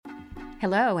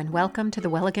Hello, and welcome to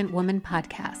the Welligant Woman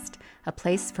podcast, a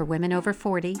place for women over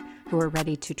 40 who are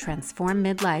ready to transform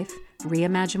midlife,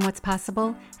 reimagine what's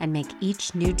possible, and make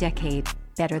each new decade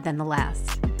better than the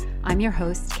last. I'm your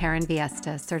host, Karen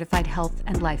Viesta, certified health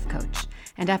and life coach.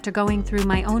 And after going through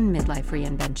my own midlife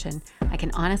reinvention, I can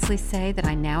honestly say that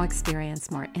I now experience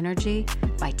more energy,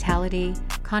 vitality,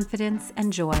 confidence,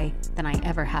 and joy than I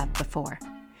ever have before.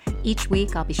 Each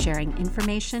week, I'll be sharing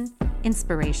information,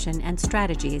 inspiration, and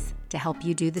strategies to help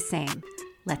you do the same.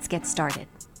 Let's get started.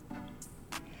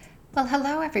 Well,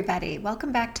 hello, everybody.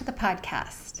 Welcome back to the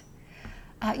podcast.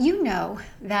 You know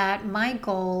that my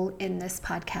goal in this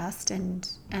podcast and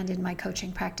in my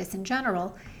coaching practice in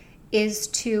general is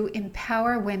to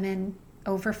empower women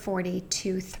over 40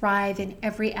 to thrive in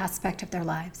every aspect of their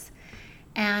lives.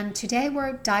 And today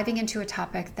we're diving into a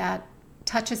topic that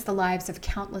touches the lives of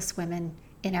countless women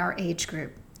in our age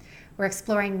group. We're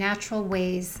exploring natural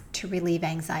ways to relieve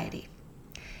anxiety.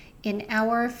 In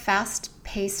our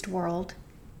fast-paced world,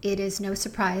 it is no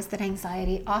surprise that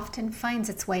anxiety often finds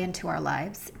its way into our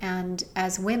lives. And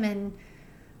as women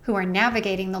who are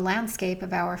navigating the landscape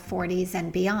of our 40s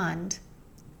and beyond,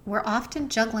 we're often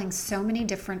juggling so many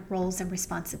different roles and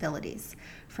responsibilities,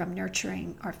 from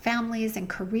nurturing our families and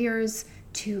careers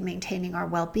to maintaining our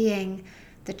well-being.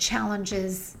 The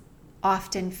challenges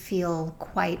often feel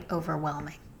quite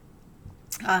overwhelming.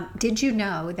 Did you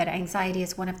know that anxiety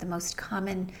is one of the most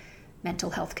common mental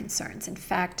health concerns? In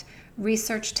fact,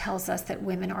 research tells us that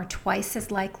women are twice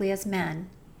as likely as men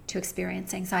to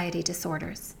experience anxiety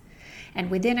disorders.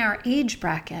 And within our age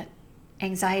bracket,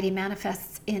 anxiety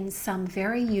manifests in some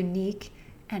very unique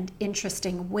and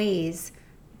interesting ways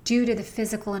due to the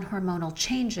physical and hormonal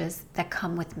changes that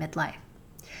come with midlife.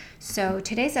 So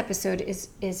today's episode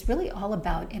is really all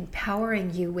about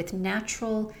empowering you with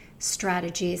natural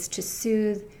strategies to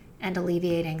soothe and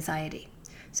alleviate anxiety.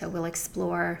 So we'll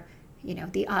explore,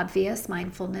 the obvious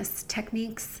mindfulness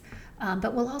techniques,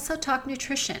 but we'll also talk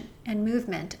nutrition and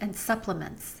movement and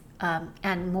supplements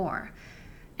and more.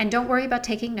 And don't worry about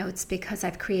taking notes because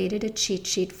I've created a cheat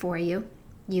sheet for you.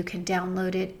 You can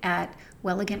download it at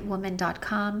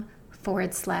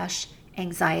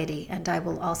welligantwoman.com/anxiety, and I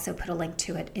will also put a link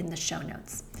to it in the show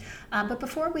notes. But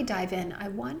before we dive in, I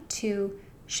want to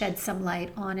shed some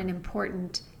light on an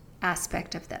important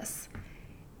aspect of this.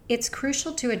 It's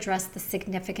crucial to address the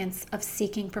significance of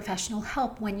seeking professional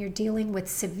help when you're dealing with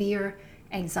severe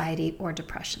anxiety or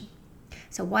depression.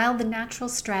 So while the natural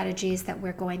strategies that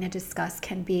we're going to discuss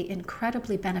can be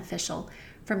incredibly beneficial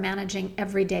for managing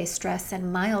everyday stress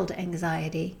and mild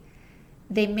anxiety,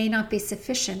 they may not be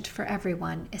sufficient for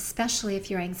everyone, especially if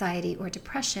your anxiety or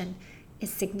depression is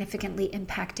significantly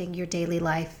impacting your daily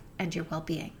life and your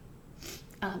well-being.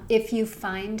 If you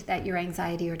find that your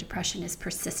anxiety or depression is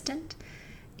persistent,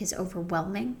 is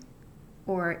overwhelming,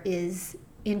 or is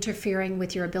interfering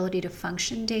with your ability to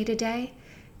function day to day,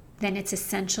 then it's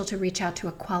essential to reach out to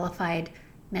a qualified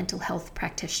mental health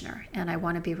practitioner. And I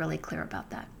want to be really clear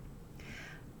about that.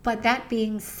 But that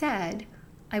being said,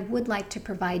 I would like to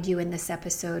provide you in this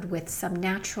episode with some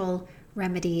natural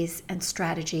remedies and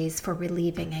strategies for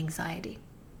relieving anxiety.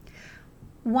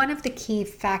 One of the key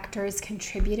factors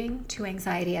contributing to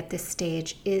anxiety at this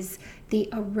stage is the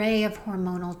array of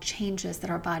hormonal changes that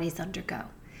our bodies undergo.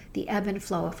 The ebb and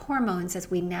flow of hormones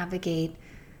as we navigate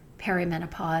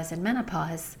perimenopause and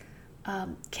menopause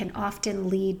can often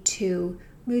lead to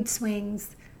mood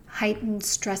swings, heightened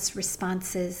stress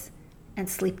responses, and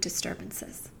sleep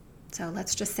disturbances. So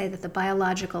let's just say that the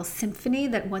biological symphony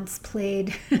that once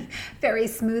played very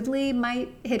smoothly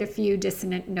might hit a few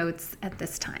dissonant notes at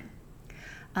this time.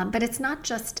 But it's not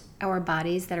just our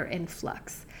bodies that are in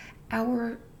flux.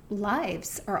 Our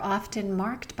lives are often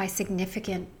marked by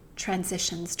significant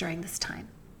transitions during this time.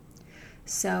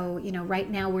 So, right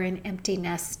now we're in empty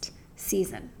nest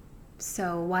season.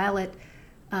 So while it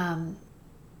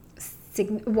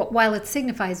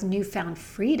signifies newfound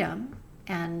freedom,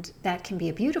 and that can be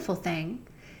a beautiful thing,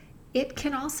 it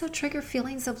can also trigger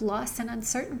feelings of loss and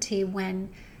uncertainty when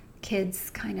kids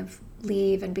kind of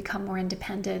leave and become more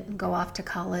independent and go off to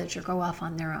college or go off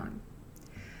on their own.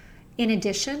 In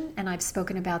addition, and I've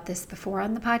spoken about this before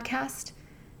on the podcast,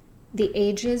 the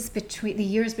years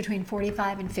between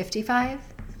 45 and 55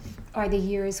 are the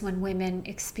years when women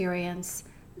experience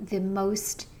the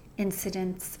most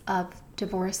incidents of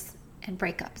divorce and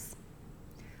breakups.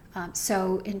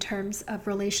 So in terms of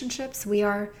relationships, we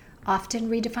are often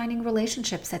redefining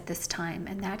relationships at this time,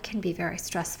 and that can be very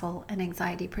stressful and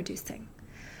anxiety producing.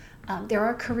 There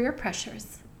are career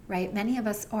pressures, right? Many of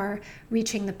us are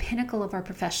reaching the pinnacle of our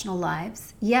professional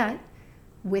lives, yet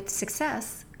with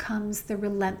success comes the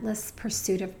relentless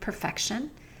pursuit of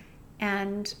perfection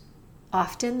And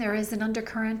often there is an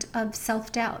undercurrent of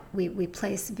self-doubt. We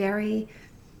place very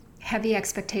heavy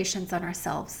expectations on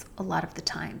ourselves a lot of the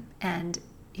time. And,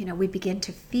 we begin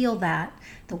to feel that,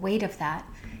 the weight of that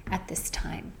at this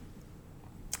time.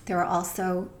 There are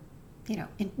also,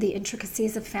 the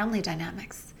intricacies of family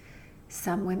dynamics.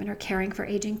 Some women are caring for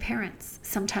aging parents,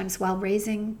 sometimes while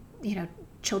raising,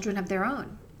 children of their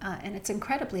own. And it's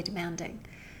incredibly demanding.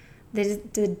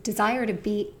 The desire to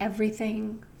be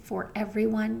everything for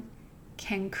everyone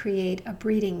can create a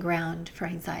breeding ground for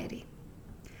anxiety.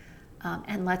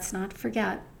 And let's not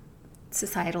forget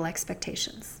societal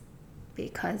expectations.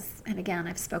 Because, and again,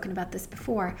 I've spoken about this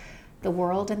before, the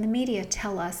world and the media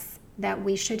tell us that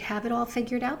we should have it all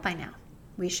figured out by now.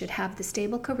 We should have the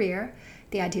stable career,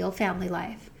 the ideal family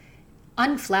life,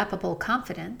 unflappable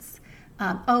confidence,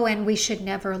 and we should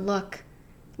never look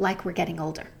like we're getting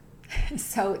older.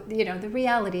 So, the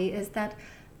reality is that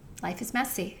life is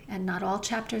messy and not all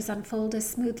chapters unfold as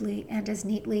smoothly and as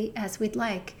neatly as we'd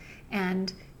like.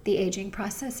 And the aging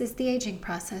process is the aging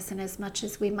process. And as much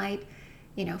as we might,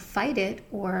 fight it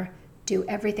or do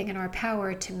everything in our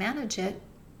power to manage it,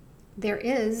 there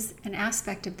is an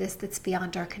aspect of this that's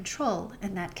beyond our control,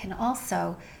 and that can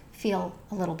also feel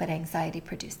a little bit anxiety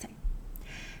producing.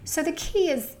 So the key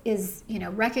is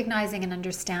recognizing and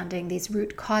understanding these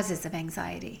root causes of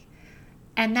anxiety.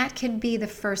 And that can be the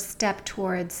first step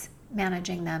towards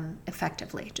managing them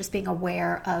effectively, just being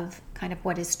aware of kind of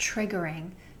what is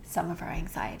triggering some of our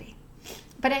anxiety.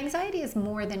 But anxiety is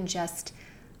more than just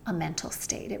a mental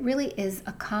state. It really is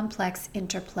a complex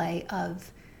interplay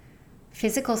of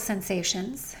physical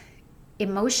sensations,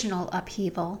 emotional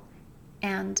upheaval,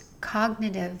 and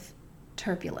cognitive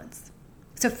turbulence.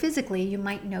 So physically, you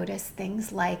might notice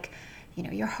things like,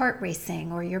 your heart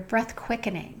racing or your breath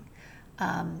quickening.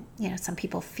 Some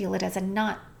people feel it as a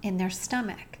knot in their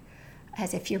stomach,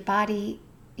 as if your body,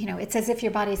 it's as if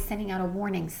your body is sending out a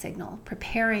warning signal,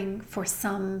 preparing for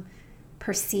some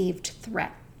perceived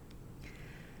threat.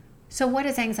 So what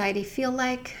does anxiety feel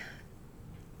like?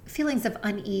 Feelings of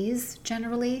unease,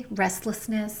 generally,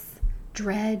 restlessness,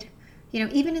 dread.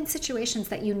 Even in situations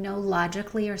that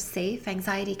logically are safe,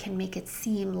 anxiety can make it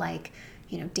seem like,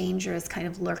 danger is kind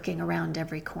of lurking around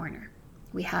every corner.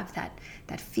 We have that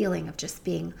feeling of just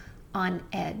being on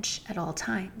edge at all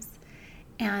times.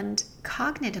 And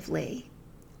cognitively,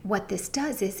 what this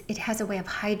does is it has a way of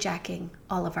hijacking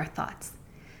all of our thoughts.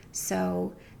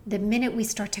 So the minute we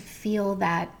start to feel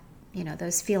that,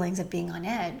 those feelings of being on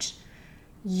edge,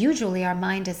 usually our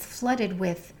mind is flooded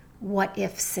with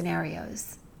what-if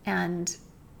scenarios. And,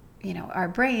 our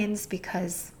brains,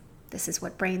 because this is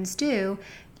what brains do,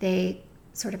 they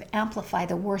sort of amplify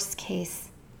the worst case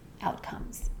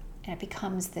outcomes. And it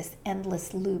becomes this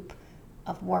endless loop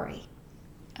of worry.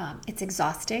 It's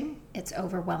exhausting, it's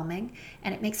overwhelming,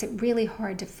 and it makes it really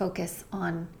hard to focus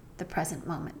on the present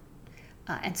moment.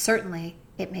 And certainly,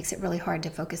 it makes it really hard to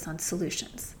focus on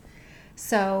solutions.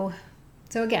 So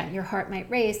again, your heart might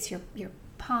race, your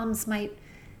palms might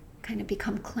kind of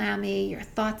become clammy, your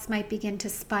thoughts might begin to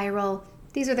spiral.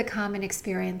 These are the common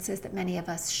experiences that many of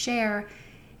us share.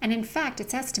 And in fact,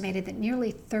 it's estimated that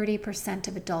nearly 30%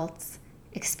 of adults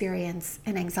experience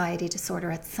an anxiety disorder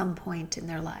at some point in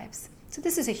their lives. So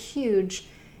this is a huge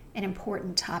and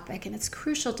important topic, and it's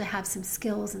crucial to have some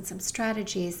skills and some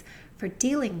strategies for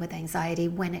dealing with anxiety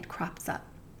when it crops up.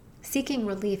 Seeking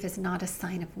relief is not a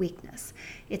sign of weakness.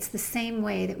 It's the same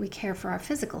way that we care for our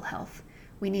physical health.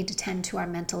 We need to tend to our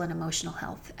mental and emotional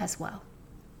health as well.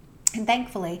 And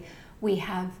thankfully, we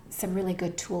have some really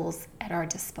good tools at our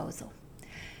disposal.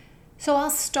 So I'll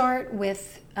start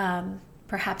with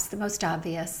perhaps the most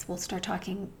obvious. We'll start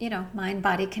talking,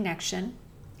 mind-body connection.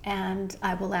 And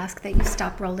I will ask that you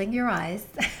stop rolling your eyes.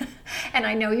 And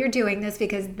I know you're doing this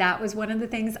because that was one of the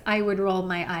things I would roll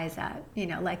my eyes at.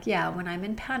 When I'm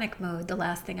in panic mode, the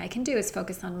last thing I can do is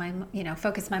focus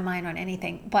my mind on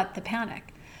anything but the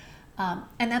panic.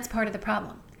 And that's part of the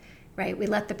problem, right? We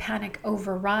let the panic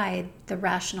override the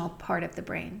rational part of the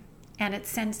brain, and it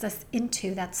sends us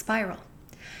into that spiral.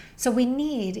 So we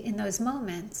need, in those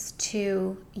moments,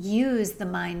 to use the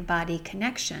mind-body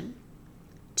connection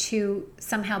to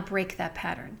somehow break that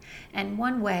pattern. And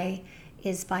one way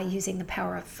is by using the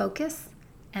power of focus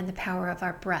and the power of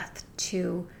our breath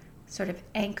to sort of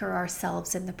anchor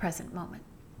ourselves in the present moment.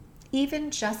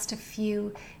 Even just a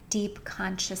few deep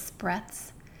conscious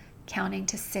breaths, counting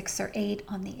to 6 or 8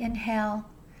 on the inhale,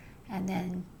 and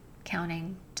then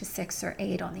counting to 6 or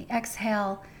 8 on the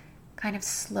exhale, kind of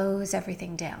slows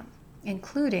everything down,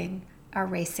 including our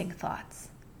racing thoughts.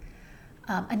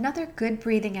 Another good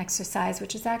breathing exercise,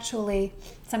 which is actually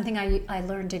something I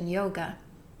learned in yoga,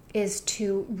 is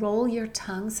to roll your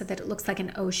tongue so that it looks like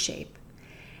an O shape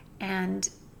and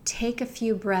take a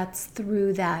few breaths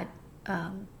through that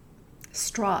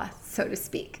straw, so to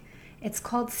speak. It's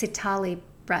called Sitali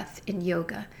breath in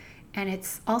yoga, and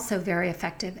it's also very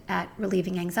effective at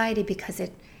relieving anxiety because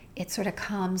it sort of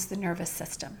calms the nervous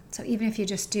system. So even if you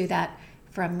just do that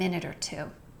for a minute or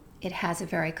two, it has a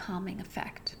very calming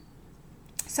effect.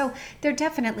 So there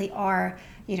definitely are,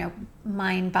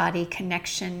 mind-body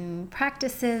connection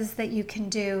practices that you can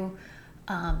do.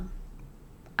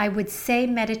 I would say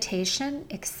meditation,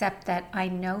 except that I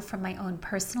know from my own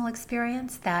personal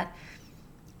experience that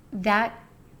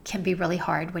can be really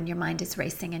hard when your mind is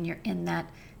racing and you're in that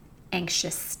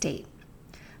anxious state.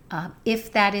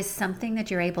 If that is something that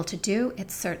you're able to do,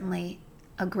 it's certainly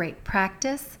a great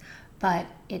practice, but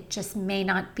it just may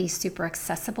not be super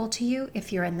accessible to you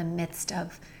if you're in the midst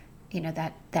of,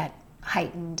 that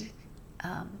heightened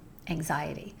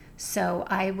anxiety. So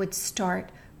I would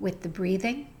start with the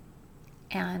breathing,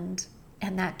 and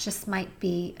that just might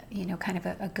be, kind of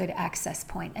a good access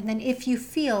point. And then if you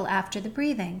feel after the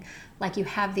breathing like you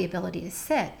have the ability to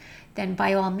sit, then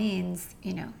by all means,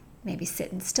 maybe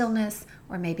sit in stillness,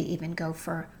 or maybe even go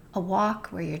for a walk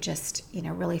where you're just,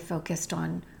 really focused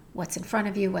on what's in front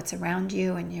of you, what's around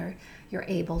you, and you're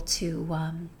able to,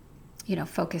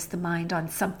 focus the mind on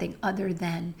something other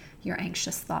than your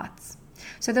anxious thoughts.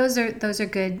 So those are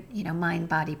good,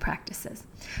 mind-body practices.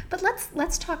 But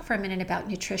let's talk for a minute about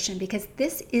nutrition, because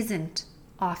this isn't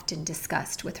often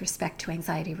discussed with respect to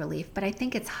anxiety relief, but I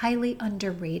think it's highly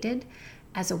underrated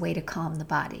as a way to calm the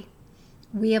body.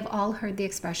 We have all heard the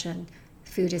expression,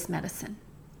 food is medicine.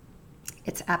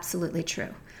 It's absolutely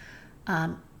true.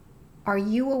 Are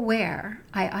you aware?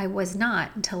 I was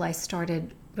not until I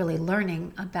started really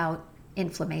learning about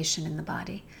inflammation in the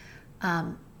body.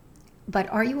 But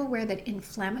are you aware that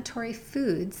inflammatory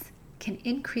foods can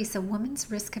increase a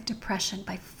woman's risk of depression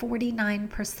by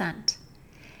 49%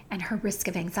 and her risk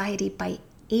of anxiety by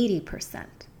 80%?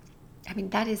 I mean,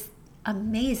 that is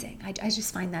amazing. I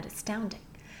just find that astounding.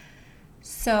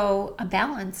 So a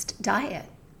balanced diet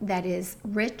that is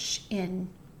rich in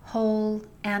whole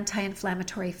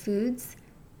anti-inflammatory foods,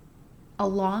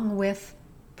 along with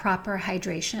proper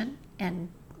hydration, and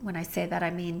when I say that, I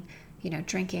mean,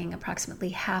 drinking approximately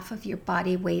half of your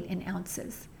body weight in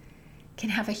ounces,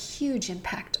 can have a huge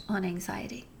impact on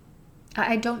anxiety.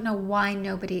 I don't know why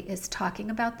nobody is talking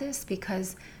about this,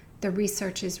 because the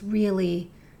research is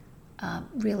really,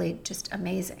 really just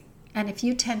amazing. And if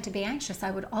you tend to be anxious,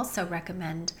 I would also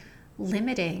recommend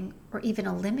limiting or even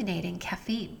eliminating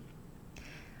caffeine.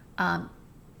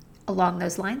 Along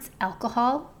those lines,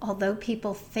 alcohol, although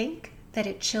people think that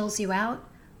it chills you out,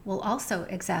 will also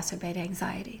exacerbate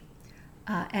anxiety.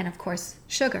 And of course,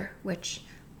 sugar, which,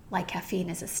 like caffeine,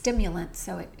 is a stimulant,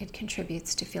 so it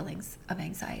contributes to feelings of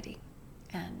anxiety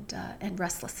and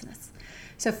restlessness.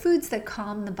 So foods that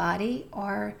calm the body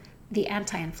are the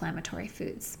anti-inflammatory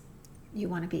foods. You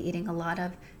want to be eating a lot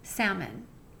of salmon,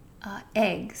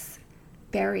 eggs,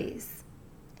 berries,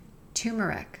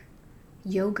 turmeric,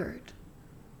 yogurt.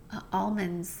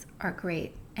 Almonds are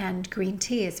great, and green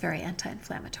tea is very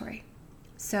anti-inflammatory.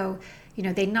 So,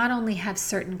 they not only have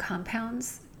certain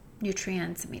compounds,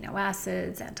 nutrients, amino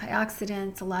acids,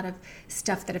 antioxidants, a lot of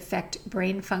stuff that affect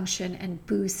brain function and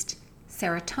boost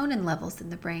serotonin levels in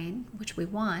the brain, which we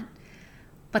want,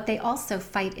 but they also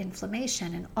fight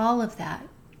inflammation, and all of that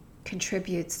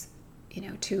contributes,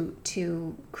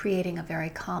 to creating a very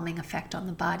calming effect on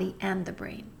the body and the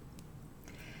brain.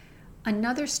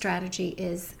 Another strategy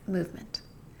is movement.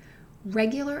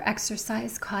 Regular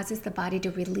exercise causes the body to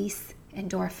release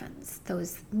endorphins,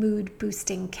 those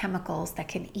mood-boosting chemicals that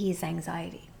can ease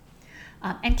anxiety.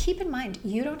 And keep in mind,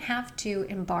 you don't have to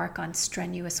embark on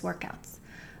strenuous workouts.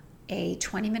 A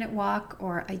 20-minute walk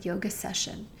or a yoga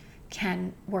session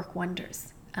can work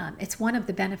wonders. It's one of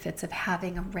the benefits of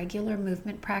having a regular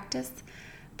movement practice.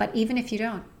 But even if you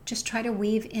don't, just try to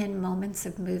weave in moments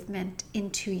of movement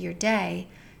into your day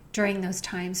during those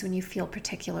times when you feel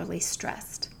particularly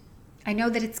stressed. I know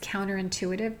that it's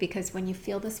counterintuitive, because when you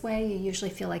feel this way, you usually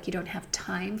feel like you don't have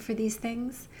time for these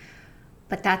things.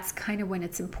 But that's kind of when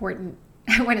it's important,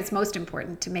 when it's most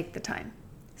important to make the time.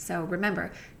 So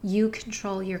remember, you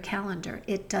control your calendar.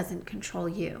 It doesn't control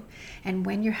you. And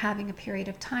when you're having a period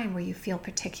of time where you feel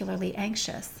particularly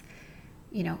anxious,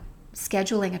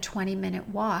 scheduling a 20-minute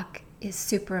walk is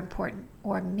super important,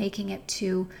 or making it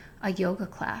to a yoga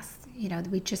class.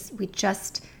 We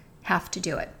just have to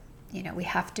do it. We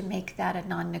have to make that a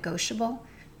non-negotiable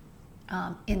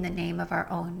in the name of our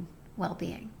own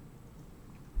well-being.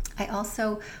 I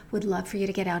also would love for you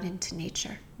to get out into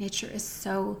nature. Nature is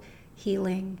so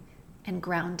healing and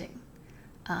grounding.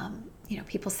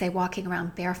 People say walking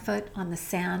around barefoot on the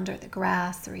sand or the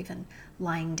grass, or even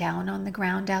lying down on the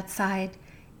ground outside,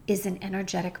 is an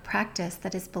energetic practice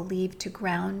that is believed to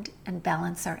ground and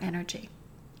balance our energy.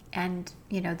 And,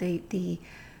 the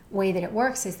way that it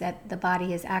works is that the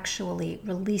body is actually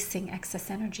releasing excess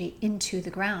energy into the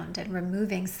ground and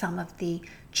removing some of the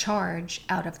charge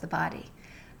out of the body.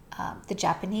 The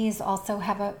Japanese also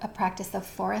have a practice of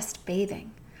forest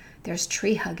bathing. There's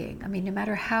tree hugging. I mean, no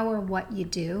matter how or what you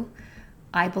do,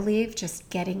 I believe just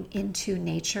getting into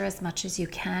nature as much as you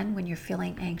can when you're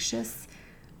feeling anxious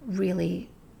really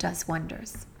does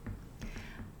wonders.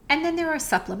 And then there are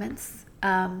supplements.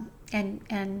 And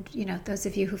those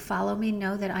of you who follow me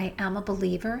know that I am a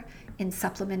believer in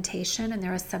supplementation, and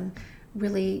there are some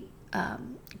really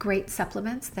great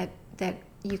supplements that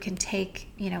you can take,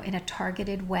 in a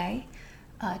targeted way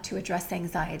to address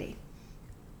anxiety.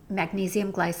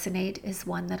 Magnesium glycinate is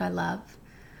one that I love.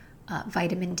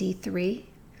 Vitamin D3,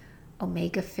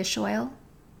 omega fish oil,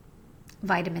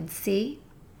 vitamin C,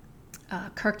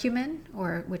 curcumin,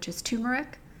 which is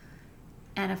turmeric,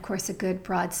 and of course a good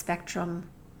broad spectrum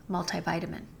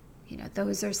multivitamin.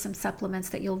 Those are some supplements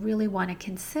that you'll really want to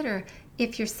consider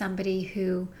if you're somebody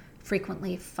who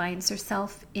frequently finds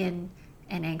herself in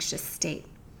an anxious state.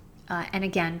 And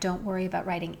again, don't worry about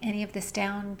writing any of this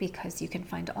down, because you can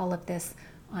find all of this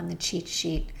on the cheat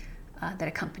sheet that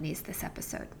accompanies this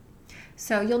episode.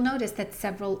 So you'll notice that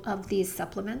several of these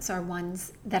supplements are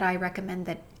ones that I recommend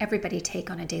that everybody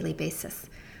take on a daily basis.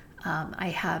 I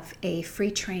have a free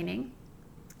training.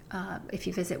 If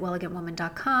you visit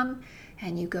wellegantwoman.com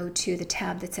and you go to the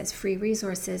tab that says free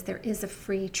resources, there is a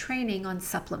free training on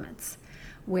supplements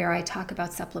where I talk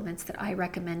about supplements that I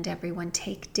recommend everyone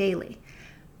take daily.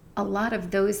 A lot of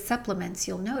those supplements,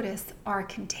 you'll notice, are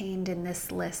contained in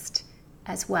this list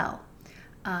as well.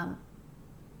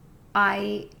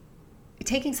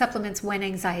 Taking supplements when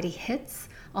anxiety hits,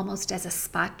 almost as a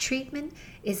spot treatment,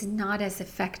 is not as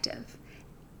effective,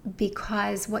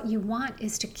 because what you want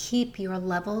is to keep your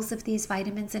levels of these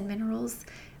vitamins and minerals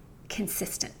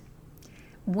consistent.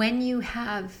 When you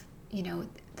have,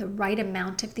 the right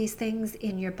amount of these things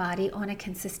in your body on a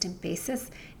consistent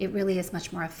basis, it really is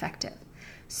much more effective.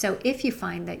 So if you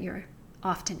find that you're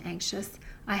often anxious,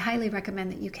 I highly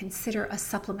recommend that you consider a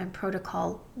supplement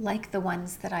protocol like the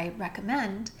ones that I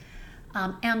recommend.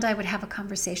 And I would have a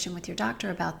conversation with your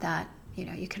doctor about that.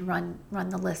 You can run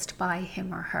the list by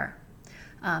him or her.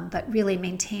 But really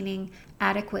maintaining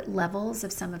adequate levels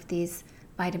of some of these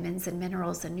vitamins and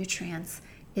minerals and nutrients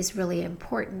is really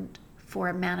important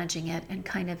for managing it and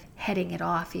kind of heading it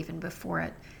off even before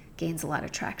it gains a lot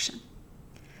of traction.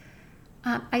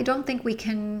 I don't think we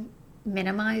can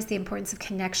minimize the importance of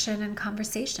connection and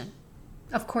conversation.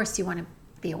 Of course, you want to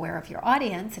be aware of your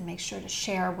audience and make sure to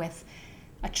share with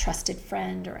a trusted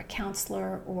friend or a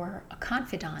counselor or a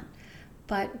confidant.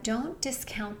 But don't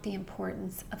discount the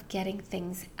importance of getting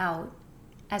things out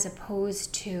as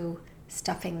opposed to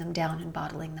stuffing them down and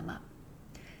bottling them up.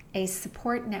 A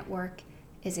support network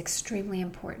is extremely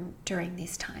important during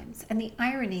these times. And the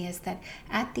irony is that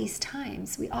at these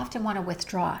times, we often want to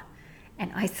withdraw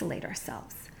and isolate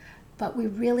ourselves. But we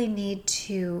really need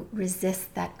to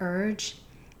resist that urge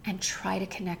and try to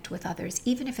connect with others,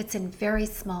 even if it's in very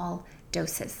small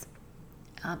doses.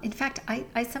 In fact,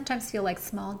 I sometimes feel like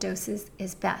small doses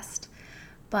is best,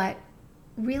 but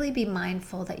really be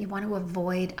mindful that you want to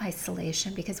avoid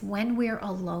isolation, because when we're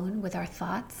alone with our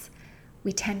thoughts,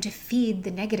 we tend to feed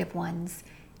the negative ones,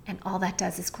 and all that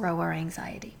does is grow our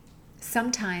anxiety.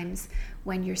 Sometimes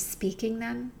when you're speaking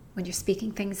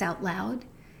things out loud,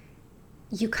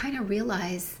 you kind of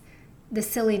realize the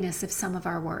silliness of some of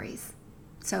our worries.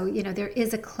 So, there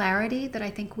is a clarity that I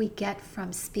think we get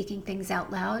from speaking things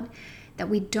out loud that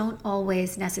we don't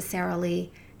always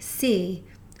necessarily see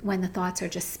when the thoughts are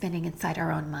just spinning inside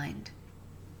our own mind.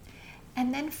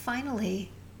 And then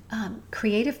finally,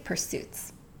 creative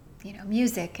pursuits,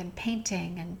 music and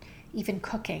painting and even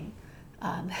cooking.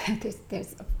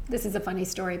 This is a funny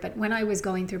story, but when I was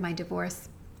going through my divorce,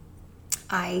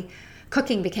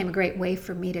 cooking became a great way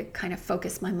for me to kind of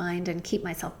focus my mind and keep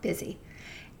myself busy.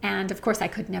 And of course, I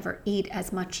could never eat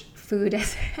as much food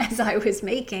as I was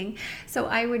making, so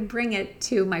I would bring it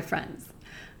to my friends.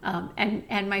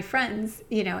 And my friends,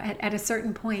 at a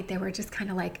certain point, they were just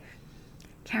kind of like,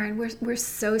 Karen, we're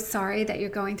so sorry that you're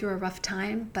going through a rough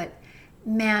time, but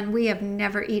man, we have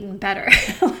never eaten better.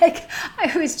 Like,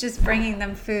 I was just bringing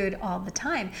them food all the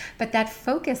time. But that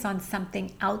focus on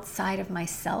something outside of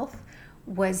myself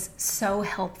was so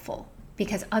helpful,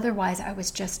 because otherwise I was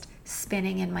just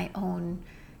spinning in my own,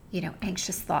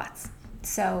 anxious thoughts.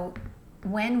 So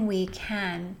when we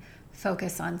can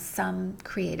focus on some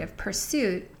creative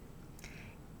pursuit,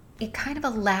 it kind of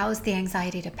allows the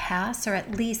anxiety to pass or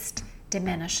at least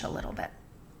diminish a little bit.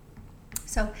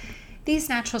 So these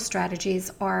natural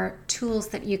strategies are tools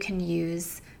that you can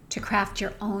use to craft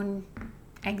your own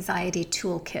anxiety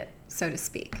toolkit, so to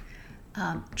speak.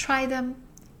 Try them,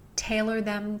 tailor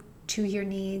them to your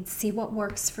needs, see what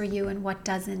works for you and what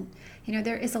doesn't.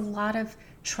 There is a lot of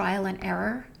trial and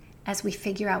error as we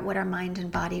figure out what our mind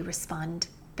and body respond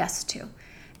best to.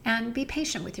 And be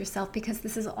patient with yourself, because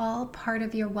this is all part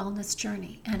of your wellness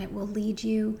journey, and it will lead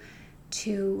you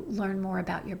to learn more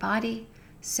about your body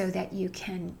so that you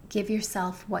can give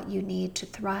yourself what you need to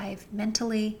thrive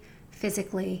mentally,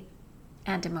 physically,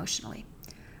 and emotionally.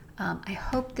 I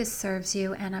hope this serves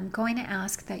you, and I'm going to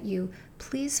ask that you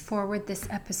please forward this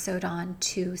episode on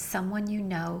to someone you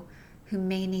know who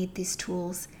may need these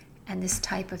tools and this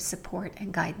type of support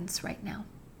and guidance right now.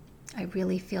 I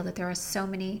really feel that there are so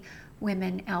many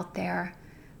women out there,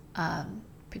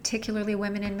 particularly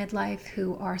women in midlife,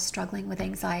 who are struggling with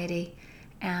anxiety,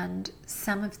 and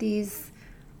some of these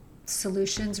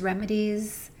solutions,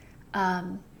 remedies,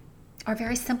 are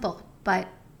very simple, but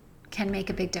can make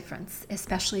a big difference,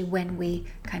 especially when we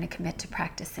kind of commit to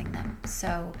practicing them.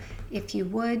 So if you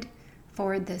would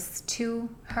forward this to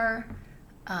her,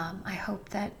 I hope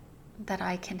that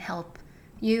I can help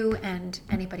you and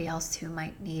anybody else who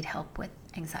might need help with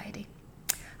anxiety.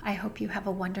 I hope you have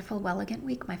a wonderful, Welligant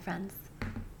week, my friends.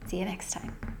 See you next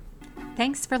time.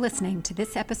 Thanks for listening to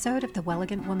this episode of the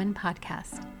Welligant Woman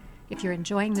podcast. If you're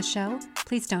enjoying the show,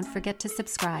 please don't forget to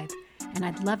subscribe. And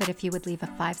I'd love it if you would leave a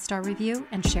 5-star review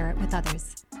and share it with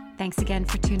others. Thanks again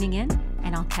for tuning in,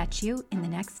 and I'll catch you in the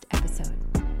next episode.